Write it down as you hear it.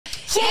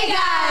Hey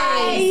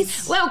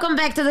guys! Welcome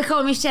back to the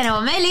Homies channel.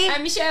 I'm Ellie.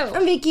 I'm Michelle.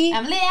 I'm Vicky.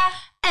 I'm Leah.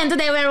 And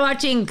today we're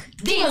watching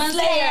Demon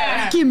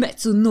Slayer!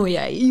 Kimetsu no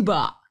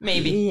Yaiba.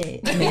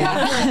 Maybe.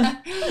 Yeah.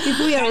 If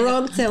we are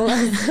wrong, tell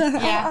us.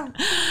 Yeah.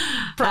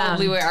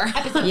 Probably we are.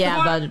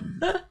 Yeah,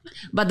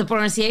 but the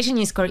pronunciation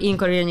in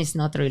Korean is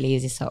not really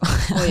easy, so.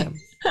 Oh, yeah.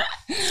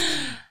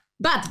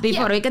 But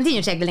before we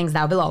continue, check the links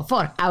down below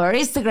for our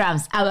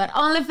Instagrams, our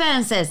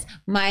OnlyFanses.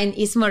 Mine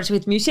is merged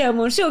with Michelle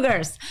Moon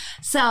Sugars.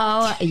 So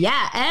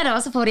yeah, and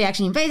also for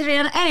reaction in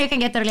Patreon. And you can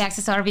get early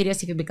access to our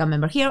videos if you become a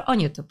member here on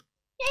YouTube.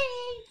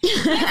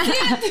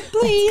 Yay!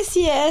 Please,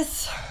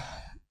 yes.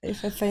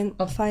 If I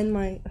find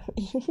my...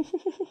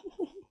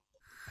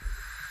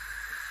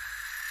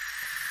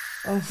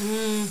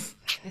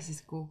 This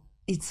is cool.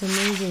 It's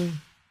amazing.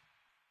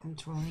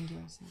 Controlling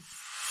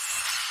yourself.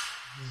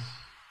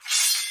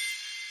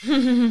 It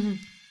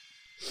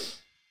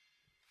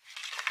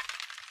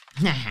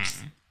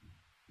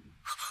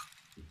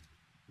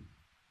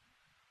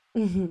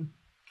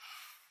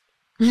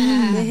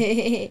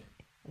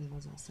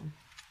was awesome.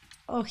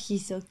 Oh,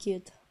 he's so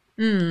cute.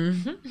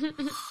 And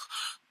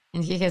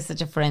he has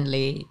such a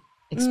friendly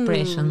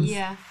expressions.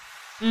 Yeah.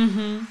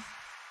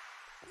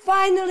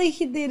 Finally,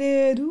 he did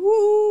it.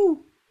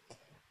 Woo!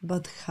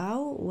 But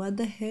how? What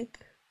the heck?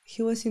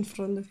 He was in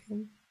front of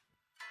him.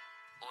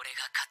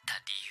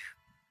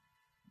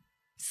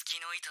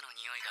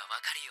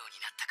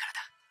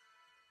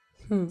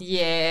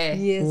 Yeah.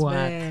 Yes, What?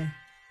 man.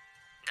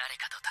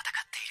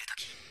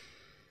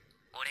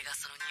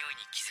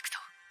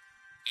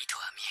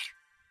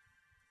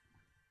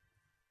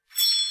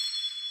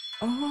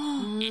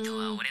 Oh.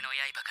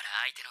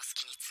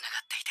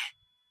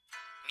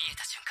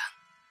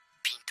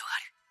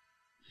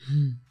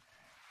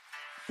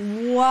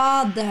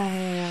 What the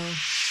hell?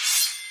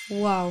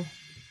 Wow.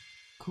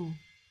 Cool.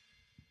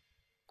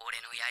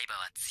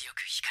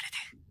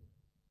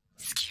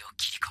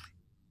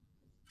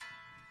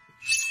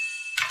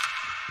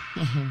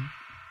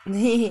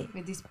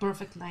 With this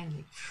perfect line,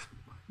 like.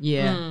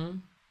 Yeah.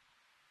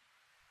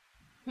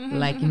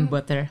 Like in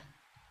butter.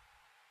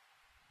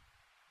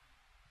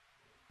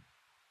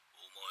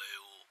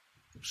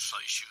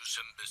 最終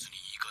選別に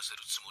行かせ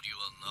るつもり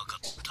はなかっ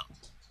た。も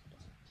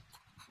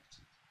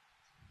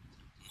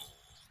う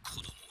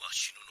子供が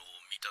死ぬのを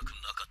見たく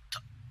なかっ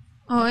た。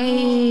Oi. 前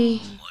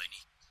に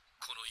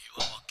この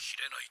岩は切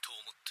れないと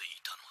思ってい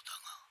たのだ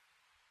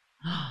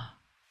が。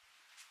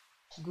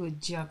 Good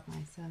job,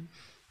 my son.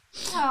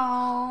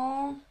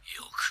 Aww. よ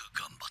く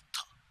頑張っ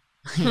た。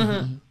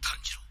炭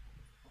治郎、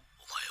お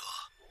前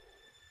は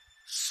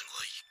すご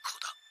い子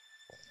だ。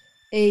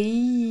え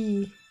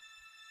い。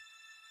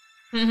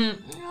Aww. 最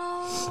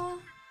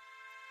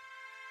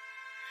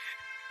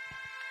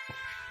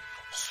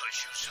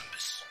終選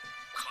別、必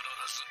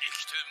ず生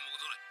きて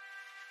戻れ。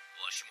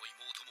わしも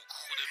妹もこ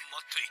こで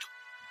待っている。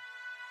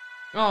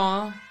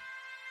 Aww.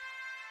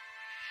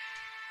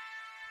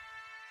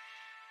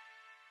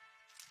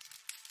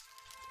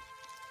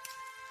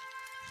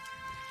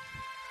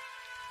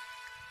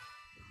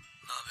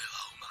 鍋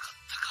はうまかっ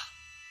たか。は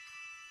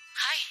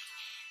い、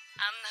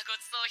あんなご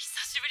ちそう久し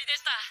ぶりで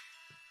した。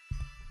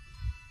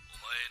お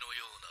前の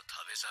ような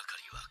食べ盛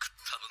りは食っ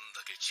た分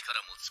だけ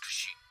力もつく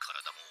し、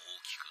体も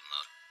大きく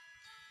なる。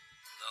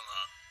だが、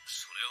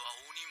それは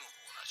鬼も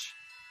同じ。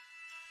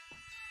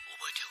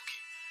覚えておけ。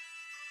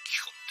基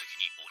本的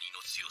に鬼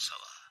の強さ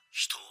は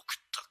人を食っ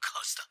た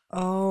数だ。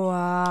Oh,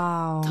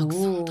 wow. たくさ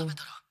ん食べ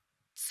たら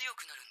強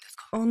くなるんです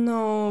か？ Oh,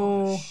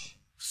 no.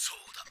 そう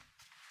だ。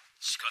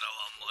力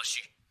は増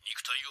し、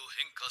肉体を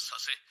変化さ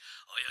せ、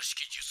怪し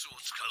き術を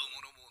使う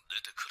者も出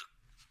てくる。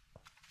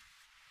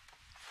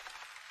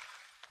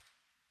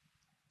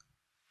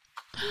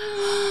お前も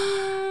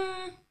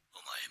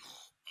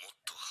もっ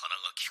と鼻が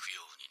利く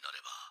ようにな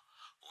れば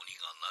鬼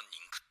が何人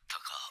食った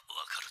か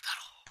わかるだ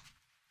ろう。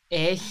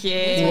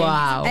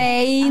Wow.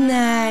 Hey,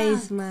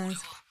 nice, man.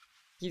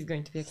 He's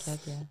going to be a cat,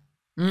 yeah.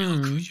 約女の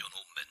面という、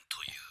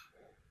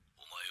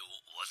お前を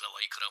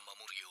災いから守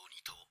るように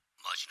と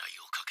まじない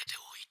をかけて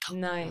おいた。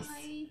 Nice.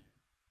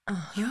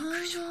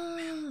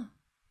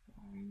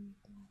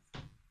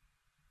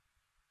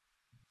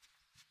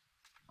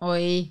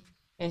 Oi.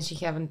 And she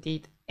haven't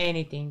eaten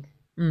anything.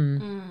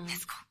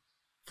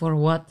 For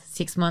what?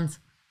 6 months?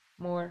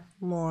 More.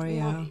 More,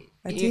 yeah.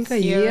 I It's think a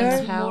year year.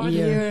 and a half.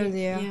 Year,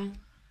 yeah.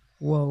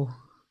 Wow. 必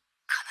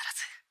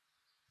ず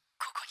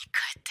ここに帰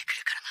ってく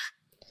るか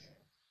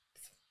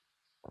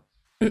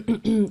らな。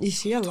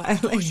 Is she alive?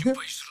 心配するな。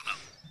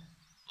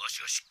わ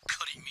しがしっ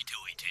かり見て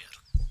おいてや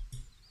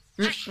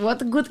る。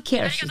 What good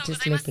care she's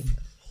just sleeping.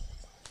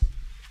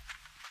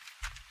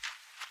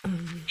 行っ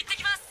て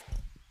きます。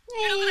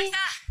よくできた。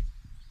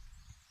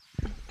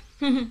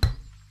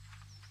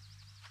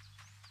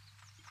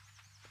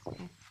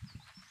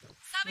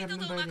サビト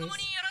とマコモによ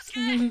ろしく。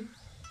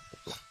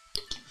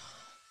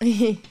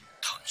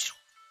炭治郎、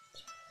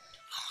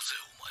なぜ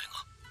お前が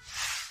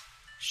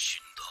死ん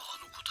だあ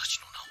の子たち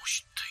の名を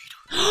知っている。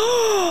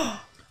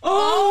Oh!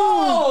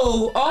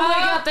 Oh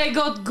my god, I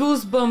got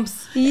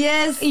goosebumps.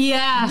 Yes.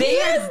 Yeah.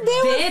 They are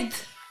dead.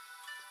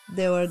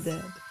 They were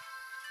dead.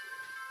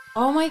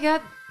 Oh my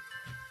god.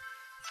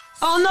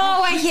 Oh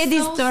no, I hate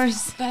these So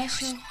stories.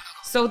 special.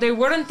 So they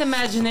weren't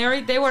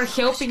imaginary, they were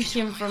helping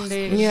him from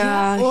the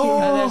Yeah.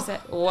 other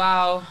side.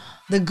 Wow.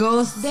 The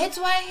ghost. That's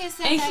why he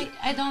said, And he-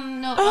 I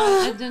don't know,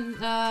 I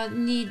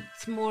don't need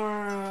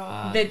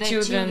more The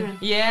children.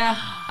 Yeah.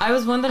 I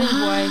was wondering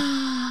why.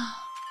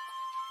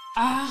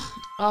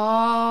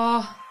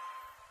 Oh.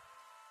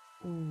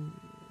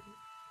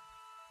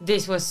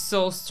 This was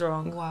so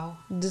strong. Wow.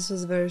 This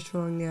was very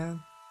strong, yeah.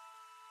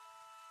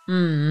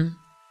 Mm.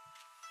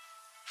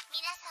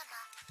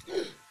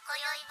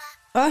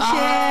 Oh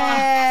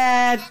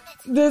shit!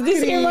 Does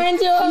this remind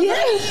you of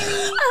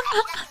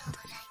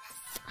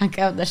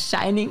Okay, of The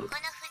Shining.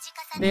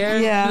 They're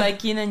Yeah.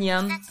 like yin and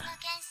yang.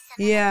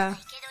 Yeah.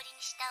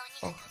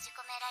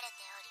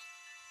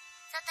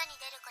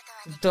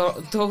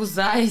 Those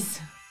eyes.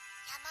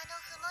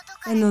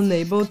 And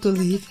unable to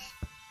leave.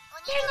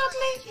 They're not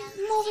like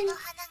moving.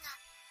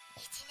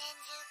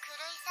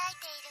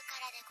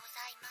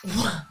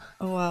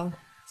 Oh wow.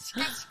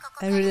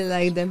 I really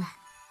like them.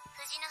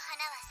 藤の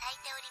花は咲い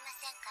ておりま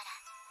せんから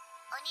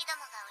鬼ど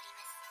もがおり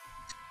ます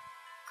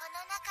この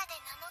中で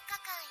7日間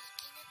生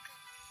き抜く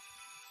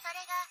それ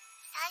が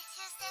最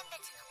終選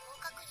別の合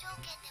格条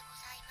件でご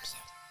ざいます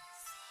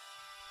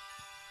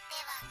で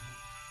は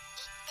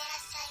行ってら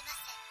っしゃいま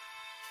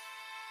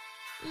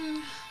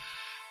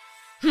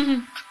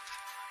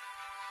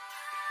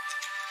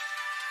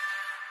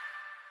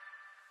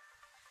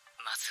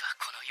まずは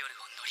この夜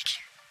を乗り切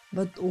る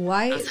But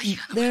why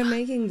they're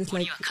making this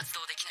鬼 like は活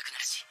動できなくな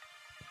るし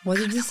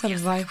what did they 休める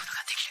survive? こと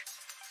ができる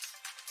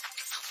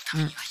そのた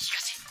めには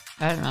東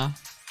I don't know. 最も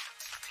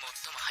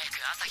早く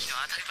朝日の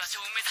当たる場所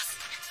を目指す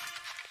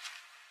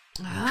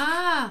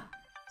Ah,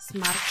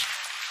 smart.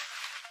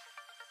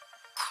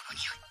 この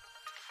匂い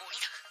鬼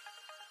だ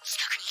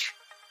近くにいる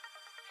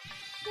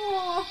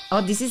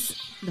Oh, this is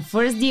the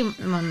first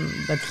demon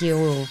that he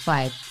will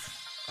fight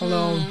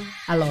Alone.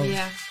 alone.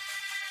 Yeah. ど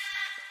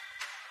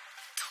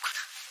こだ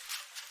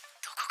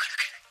どこから来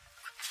る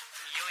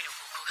匂いの方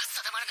向が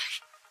定まらない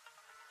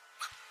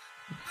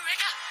上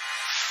か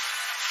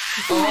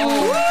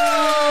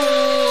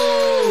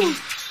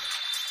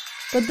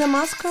Put the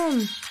mask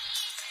on.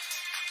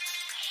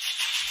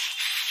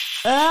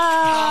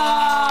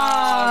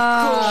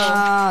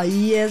 Ah,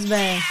 yes,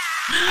 man.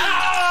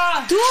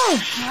 Two.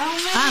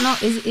 Ah, no,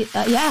 is it?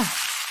 Yeah,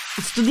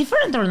 it's too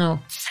different or no?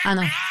 Ah,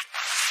 no.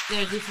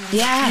 They're different.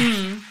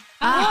 Yeah.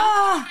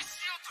 Ah,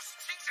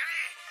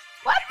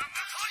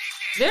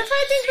 They're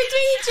fighting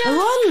between each other.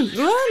 Run, run. いき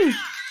なり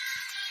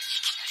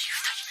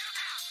二人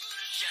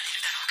やれる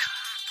だろうか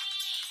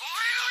俺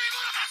の獲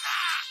物だ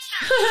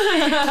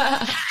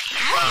ぞ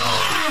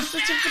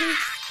Such a freak.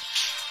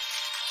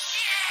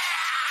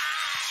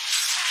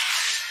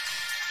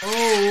 Oh. 大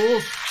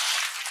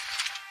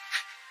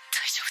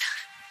丈夫だ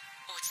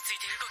落ち着い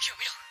て動きを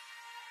見ろ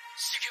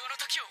修行の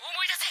時を思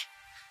い出せ必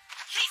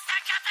殺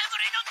型そ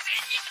れの全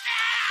肉だ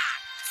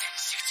全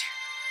集中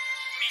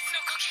水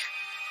の呼吸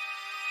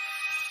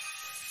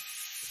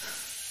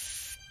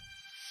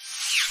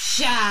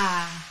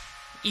Sha.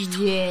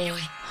 Yeah.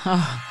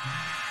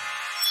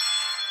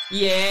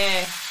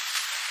 Yeah.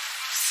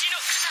 死の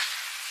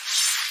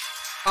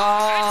Oh.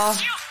 型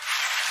しよ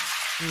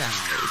Nice.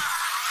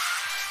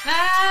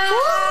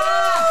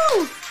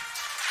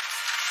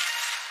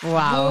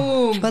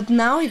 wow. But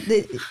now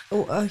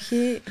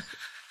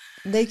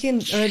they can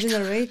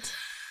regenerate.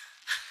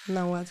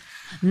 Now what?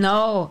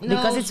 No,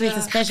 because it's with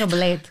a special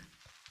blade.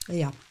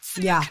 Yeah,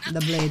 yeah, the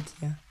blade.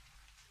 Yeah.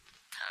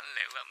 鍛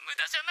錬は無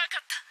駄じゃなか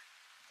った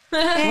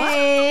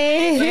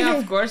Yeah,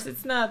 of course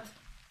it's not. 鬼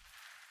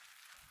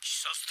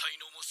殺隊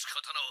の持つ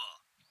刀は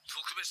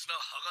特別な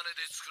鋼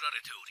で作られ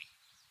ており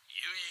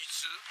唯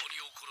一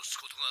鬼を殺す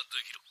ことが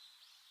できる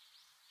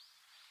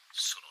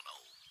その名を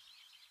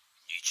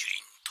日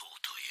輪刀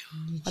と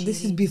いう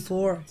This is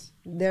before.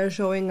 They're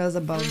showing us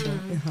about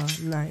them.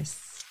 Nice.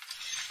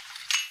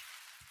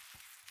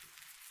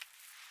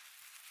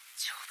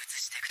 成仏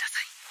してくだ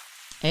さい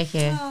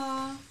Okay.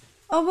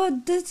 Oh,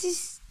 but this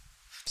is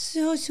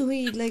so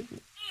sweet. Like,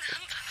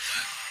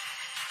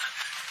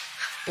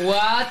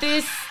 What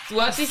is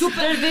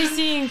they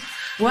seeing?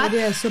 What?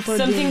 maybe a super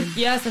Something, demon.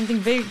 yeah, something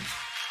big.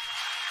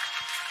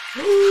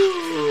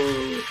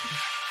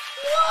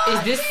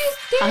 Is this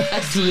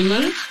a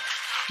demon?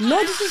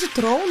 No, this is a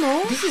troll.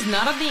 No, This is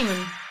not a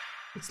demon.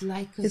 It's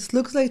like it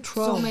looks like so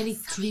troll. many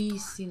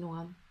trees in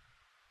one.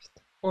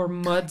 Or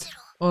mud.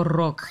 Or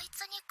rock. こい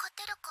つに勝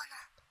てるか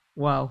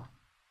な Wow.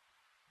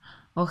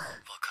 Oh. わか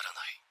ら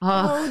ない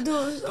Oh. Oh,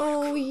 those.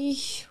 Oh, どれ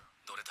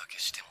だけ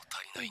しても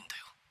足りないんだ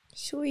よ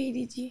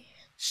sweetie.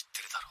 知っ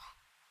てるだろう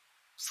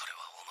それは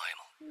お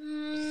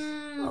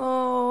前も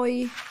Oh,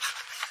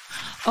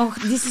 Oh,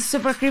 this is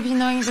super creepy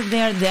knowing that they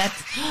are dead.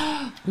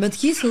 but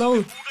he's low. 大型の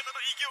異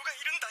形が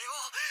いるんだ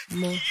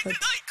よ Moffat. こん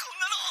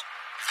な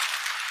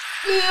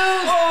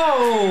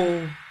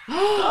の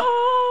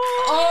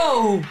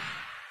Oh!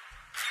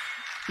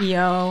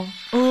 Yo.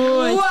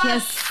 Oh, it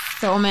has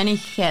so many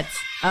heads.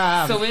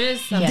 So it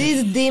is. Yeah.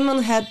 This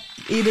demon had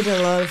eat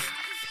a lot of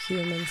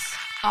humans.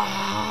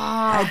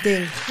 I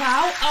think.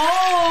 How?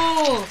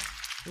 Oh!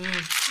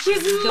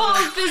 His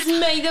mouth is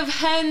made of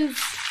hands.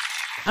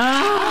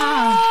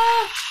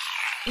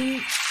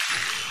 And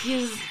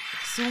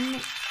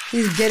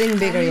He's getting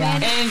bigger, yeah.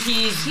 and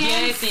he's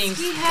getting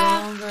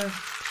stronger.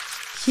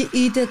 He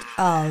eat it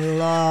a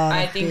lot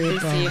I of think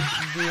people. this is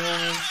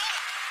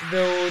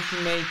the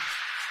ultimate.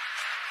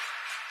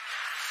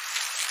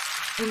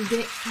 And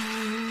they,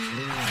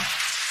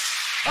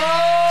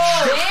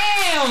 Oh!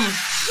 Damn!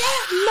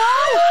 No!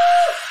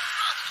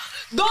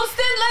 Don't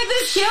stand like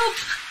this, help!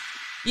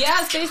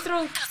 Yeah, stay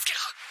strong.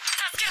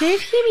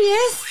 Save him,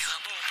 yes.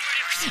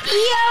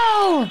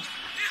 Yo!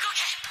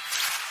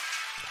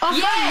 Oh,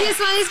 Yeah. fuck, this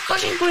one is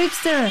fucking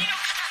creepster.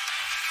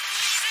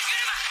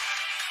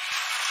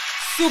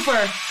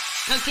 Super.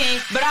 okay,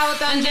 Bravo,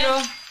 Tanjiro.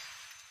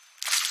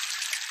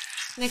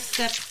 next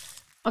step.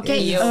 Okay,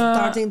 Yeah.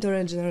 Starting to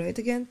regenerate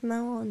again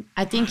now on.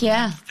 I think,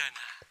 yeah.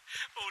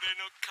 俺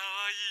の可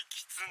愛い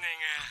キツ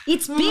ネ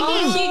It's Oh,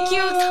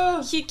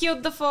 bigger. he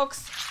killed the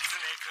fox.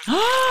 が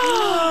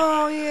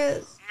Oh, yes.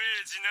 明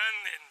治何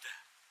年だ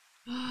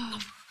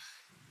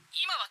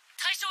今は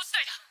大正時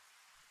代だ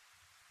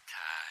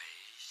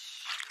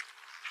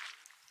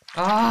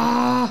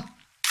Ah! 大正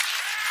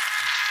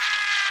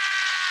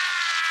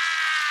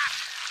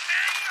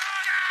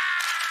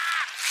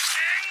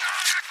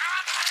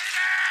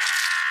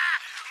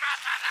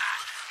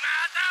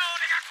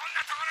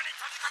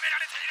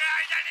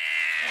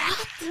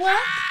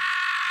What?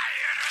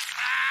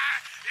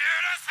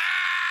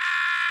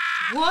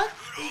 許 What? さ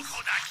鱗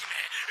だ姫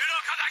鱗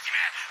だ姫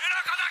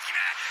鱗だ姫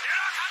鱗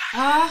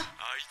だ Ah!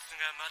 あいつ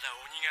がまだ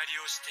鬼狩り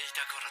をしていた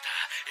頃だ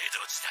江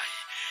戸時代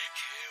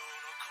慶応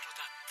の頃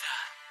だった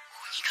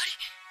鬼狩り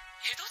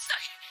江戸時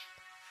代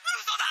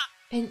嘘だ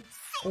And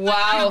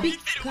Wow. 生き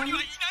てる鬼は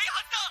いない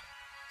はずだ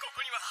こ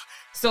こには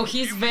So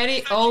he's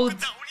very old. 鬼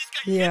し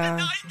かいないん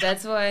だ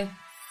That's why. 選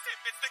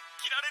別で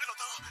切られるの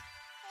と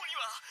鬼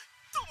は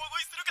共食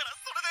いするから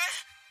それ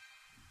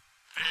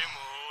でで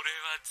も俺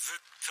はず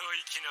っと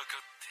生き残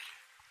ってる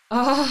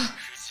Ah!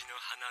 藤の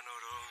花の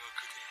牢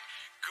獄で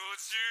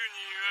50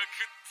人は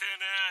食った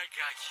な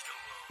ガキど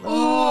も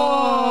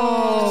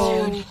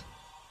Oh! 11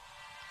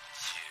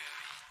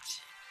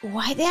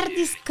 Why they are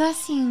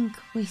discussing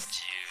with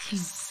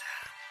him?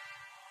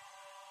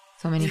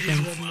 So many things.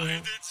 お前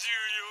で14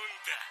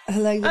だ I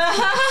like that.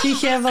 He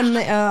have a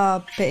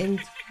paint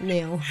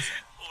nail. 俺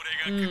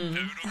が食っ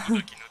た鱗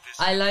だきの弟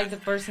子 I like the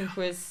person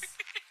who is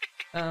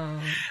あいつの弟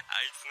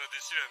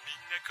子はみ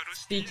んな殺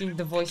している speaking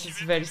the voice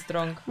is very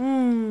strong.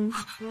 Hmm.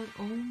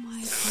 oh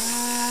my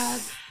god.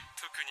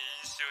 特に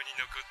印象に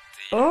残っ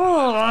ている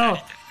Oh. あの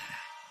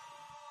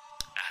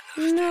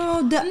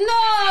No, the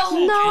No!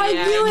 No, I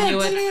Yeah, knew I it. knew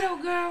it. Little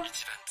girl.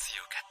 一番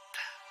強かった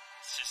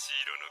獅子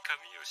色の髪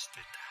をして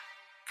た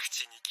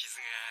口に傷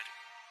がある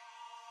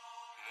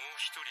もう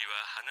一人は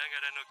花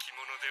柄の着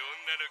物で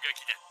女のガ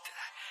キだった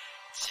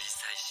小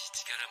さいし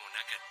力も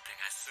なかった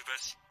がすば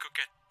しっこ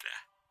かった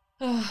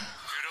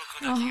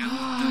鱗だけが持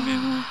った面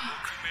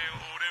木目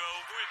を俺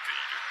は覚えて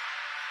いる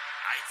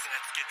あいつが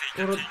つけてい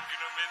た天狗の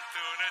面と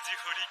同じ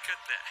彫り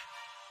方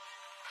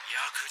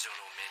悪女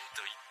の面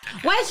といっ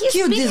たか Why he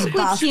Kill this speaking with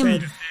bastard. him? せい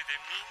でみんな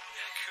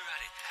食わ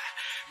れた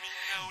みん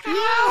な俺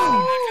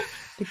の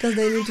because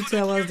they need to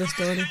tell us the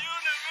story ようなもんだ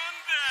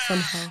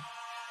somehow.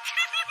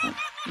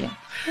 Yeah,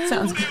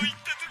 sounds good. 行っ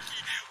た時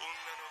女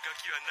のガ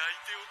キは泣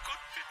いて怒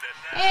ってた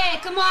な Hey,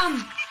 come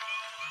on!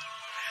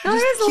 No,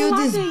 Just he's kill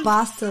this laughing.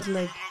 bastard,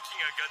 like. 動き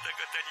がガタ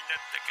ガタにな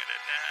ったから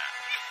な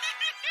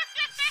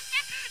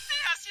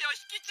手足を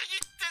引きちぎっ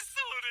てそ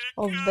れ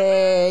Oh,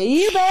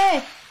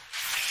 baby!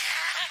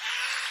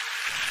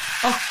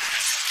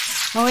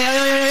 Oh,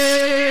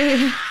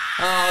 yeah.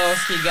 Oh,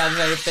 he got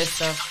very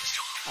pissed off.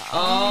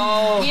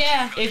 Oh,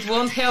 Yeah. it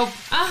won't help.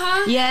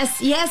 Uh-huh. Yes.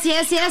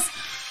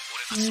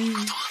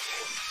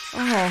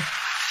 Oh.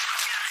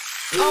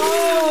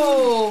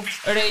 Oh,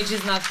 rage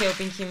is not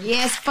helping him.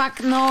 Yes,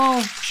 fuck no.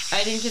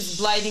 I think it's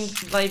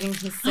blinding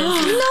his senses.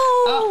 No.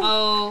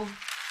 Uh-oh.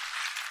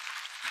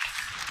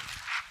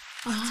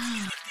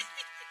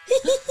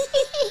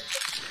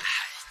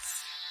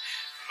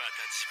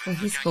 Oh,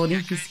 he's holding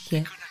his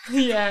head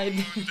Yeah, I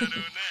did.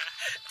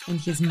 and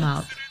his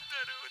mouth.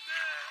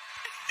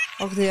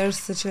 Oh, they are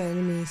such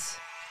enemies.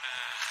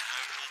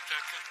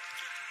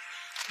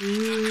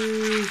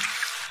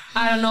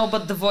 I don't know,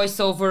 but the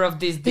voiceover of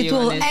this It demon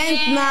will is...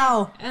 end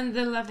now. And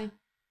the laughing.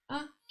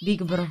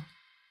 Big bro.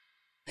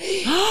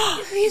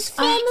 His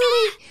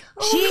family.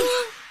 She.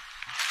 Oh,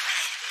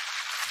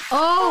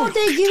 Oh,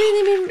 they're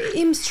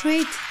giving him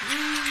straight.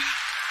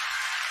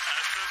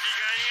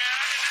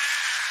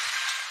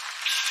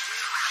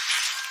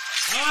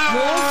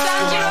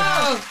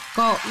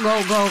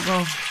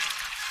 go.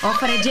 Oh,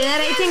 for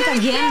regenerating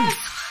again.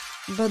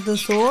 But the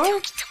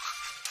sword?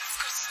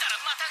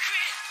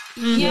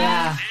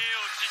 Yeah.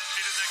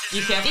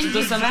 You have to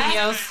do something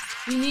else.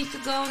 You need to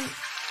go...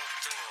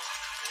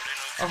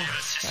 Oh,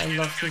 I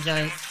love his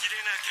eyes.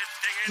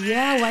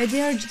 Yeah, why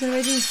they are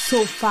generating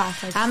so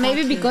fast? Like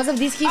Maybe fucking- because of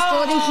this he's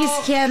holding his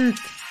hand.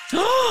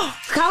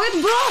 How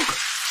it broke!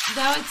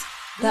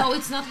 No,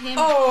 it's not him.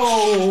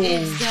 Oh!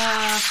 It's the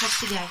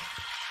foxy guy.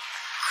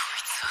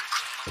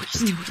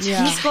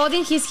 Yeah. He's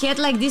holding his head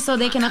like this so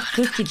they cannot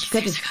cut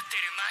it.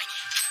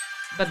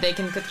 But they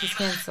can cut his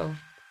hand, so.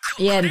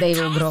 Yeah, and they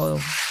will grow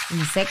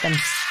in seconds.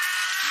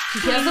 He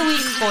has a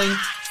weak point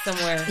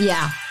somewhere.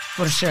 Yeah,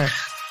 for sure.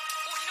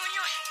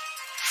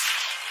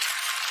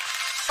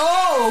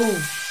 Oh!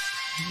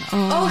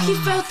 Oh, he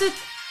felt it.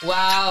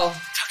 Wow.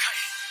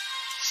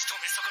 仕留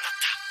め損なっ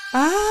た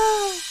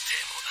Ah!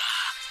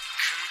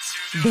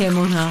 で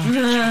もな空中で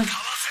Demona. か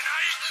わせな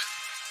い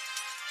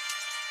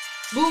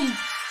Boom. 炭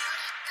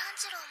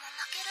治郎も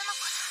負けるの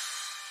か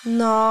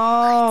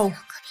No! な。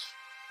首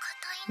硬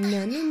いんだ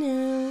No, no,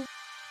 no.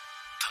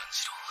 炭治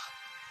郎は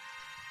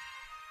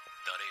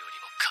誰より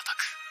も固く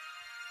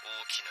大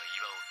きな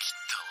岩を切っ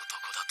た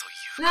男だとい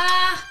う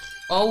Ah.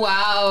 Oh,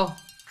 wow.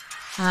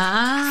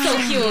 So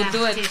cute. Yeah,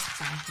 Do it. this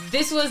part.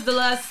 This was the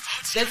last.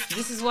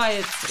 This is why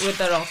it's with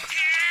the rock.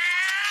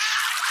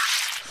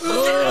 Whoa!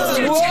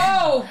 水の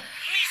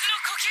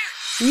呼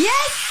吸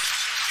Yes!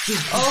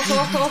 Oh,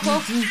 oh, oh,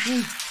 oh.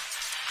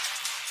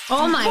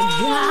 Oh my god! 間合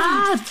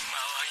いに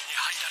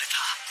入られた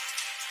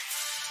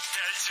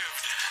大丈夫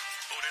だ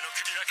俺の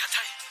首は硬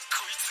い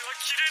こいつは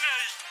切れな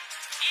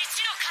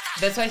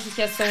い That's why he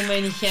has so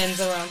many hands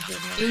around his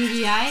neck. In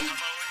the eye. 頭を握り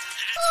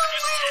つぶ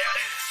してや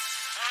る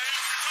あい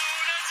つと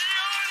同じ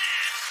ように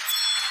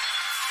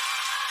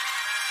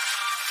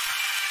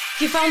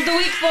He found the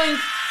weak point.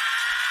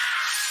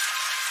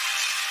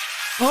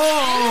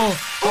 Oh!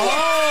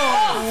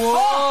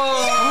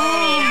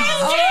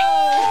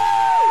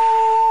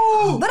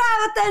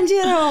 Bravo,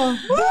 Tanjiro!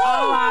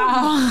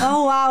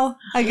 Oh wow!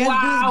 I got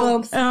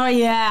goosebumps. Oh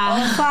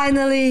yeah!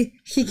 Finally,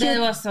 he That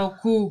can. was so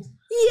cool.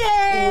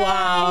 Yay!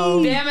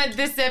 Wow! Damn it,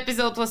 this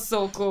episode was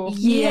so cool.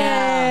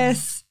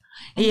 Yes!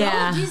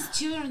 Yeah. All these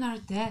children are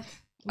dead.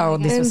 Oh,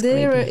 this And was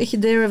creepy.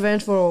 they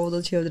revenge for all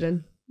the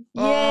children.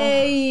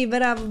 Yay!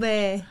 Bravo!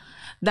 Be.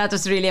 That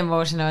was really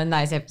emotional and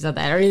nice episode.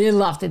 I really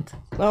loved it.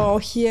 Oh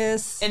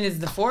yes. And it's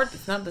the 4th,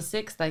 it's not the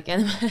 6th, I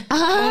can imagine.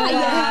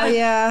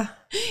 Yeah.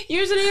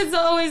 Usually it's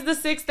always the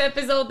 6th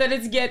episode that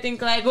it's getting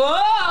like,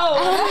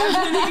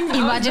 whoa!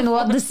 Imagine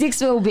what the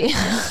 6 will be.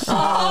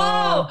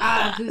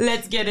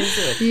 Let's get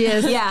into it.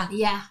 Yes. Yeah.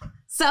 Yeah.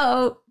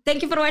 So,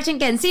 thank you for watching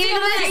and see you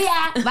in the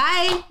next.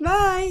 Bye.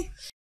 Bye.